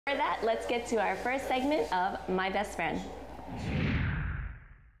For that, let's get to our first segment of My Best Friend.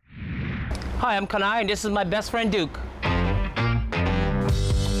 Hi, I'm Kanai, and this is my best friend, Duke.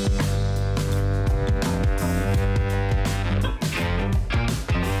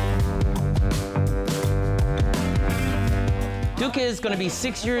 Duke is going to be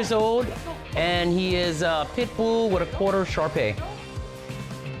 6 years old, and he is a pit bull with a quarter Shar-Pei.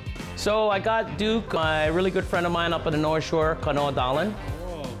 So I got Duke, a really good friend of mine up at the North Shore, Kanoa Dalan.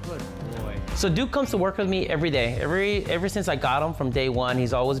 Oh, good boy. So Duke comes to work with me every day. Ever since I got him from day one,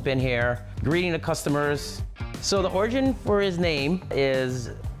 he's always been here, greeting the customers. So the origin for his name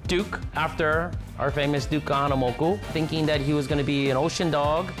is Duke, after our famous Duke Kahanamoku, thinking that he was going to be an ocean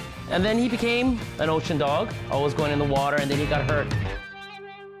dog. And then he became an ocean dog, always going in the water, and then he got hurt.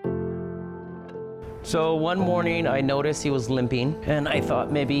 So one morning I noticed he was limping, and I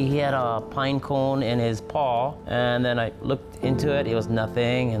thought maybe he had a pine cone in his paw, and then I looked into it, it was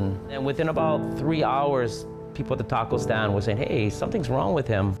nothing, and within about 3 hours, people at the taco stand were saying, hey, something's wrong with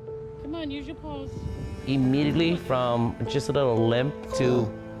him. Come on, use your paws. Immediately from just a little limp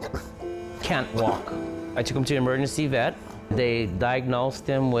to can't walk. I took him to an emergency vet. They diagnosed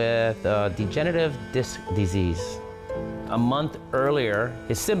him with degenerative disc disease. A month earlier,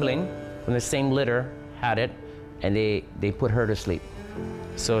 his sibling from the same litter had it, and they put her to sleep.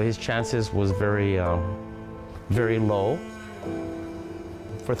 So his chances was very, very low.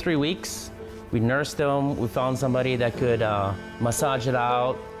 For 3 weeks, we nursed him. We found somebody that could massage it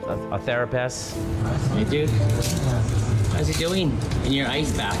out, a therapist. Hey, dude, how's he doing in your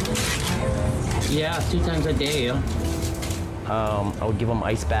ice bath? Yeah, 2 times a day. Yeah. I would give him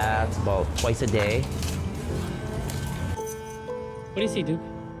ice baths about twice a day. What do you see, Duke?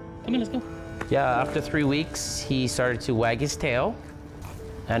 Come on, let's go. Yeah, after 3 weeks, he started to wag his tail,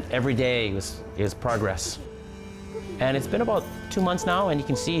 and every day it was progress. And it's been about 2 months now, and you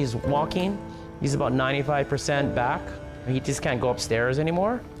can see he's walking. He's about 95% back. He just can't go upstairs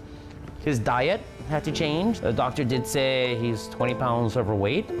anymore. His diet had to change. The doctor did say he's 20 pounds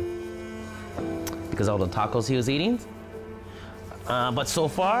overweight because of all the tacos he was eating. But so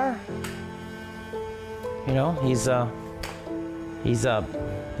far, you know, he's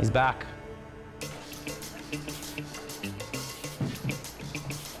back.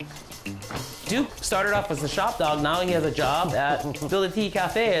 Duke started off as a shop dog. Now he has a job at Spill the Tea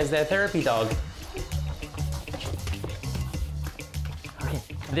Cafe as their therapy dog. Okay.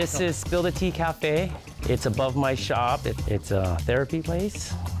 This is Spill the Tea Cafe. It's above my shop. It's a therapy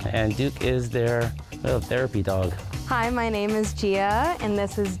place, and Duke is their little therapy dog. Hi, my name is Gia, and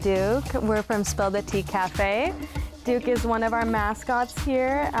this is Duke. We're from Spill the Tea Cafe. Duke is one of our mascots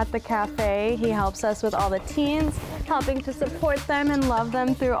here at the cafe. He helps us with all the teens, helping to support them and love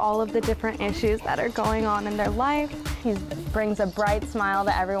them through all of the different issues that are going on in their life. He brings a bright smile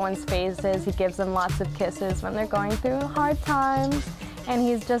to everyone's faces. He gives them lots of kisses when they're going through hard times. And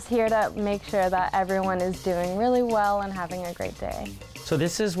he's just here to make sure that everyone is doing really well and having a great day. So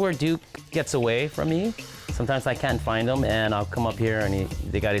this is where Duke gets away from me. Sometimes I can't find him, and I'll come up here, and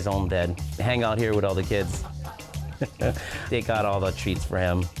they got his own bed. Hang out here with all the kids. They got all the treats for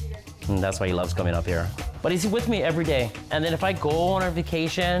him, and that's why he loves coming up here. But he's with me every day. And then if I go on a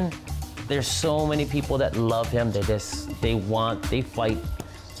vacation, there's so many people that love him. They fight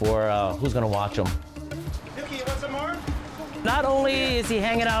for who's gonna watch him. Dookie, you want some more? Not only is he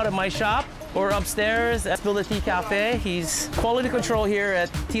hanging out at my shop or upstairs at Spill the Tea Cafe, he's quality control here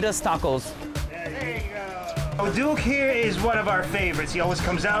at Tita's Tacos. There you go. Oh, Duke here is one of our favorites. He always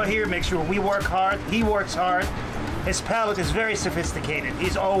comes out here, makes sure we work hard. He works hard. His palate is very sophisticated.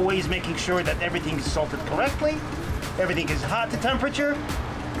 He's always making sure that everything is salted correctly, everything is hot to temperature,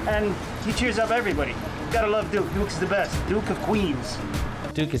 and he cheers up everybody. You gotta love Duke. Duke's the best. Duke of Queens.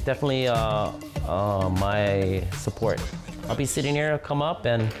 Duke is definitely my support. I'll be sitting here, come up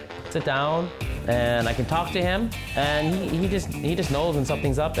and sit down, and I can talk to him, and he just knows when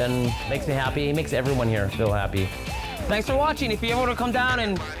something's up and makes me happy. He makes everyone here feel happy. Thanks for watching. If you ever want to come down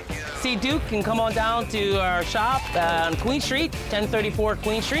and see Duke, can come on down to our shop on Queen Street, 1034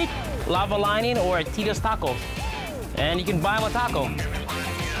 Queen Street, Lava Lining, or at Tita's Tacos. And you can buy him a taco.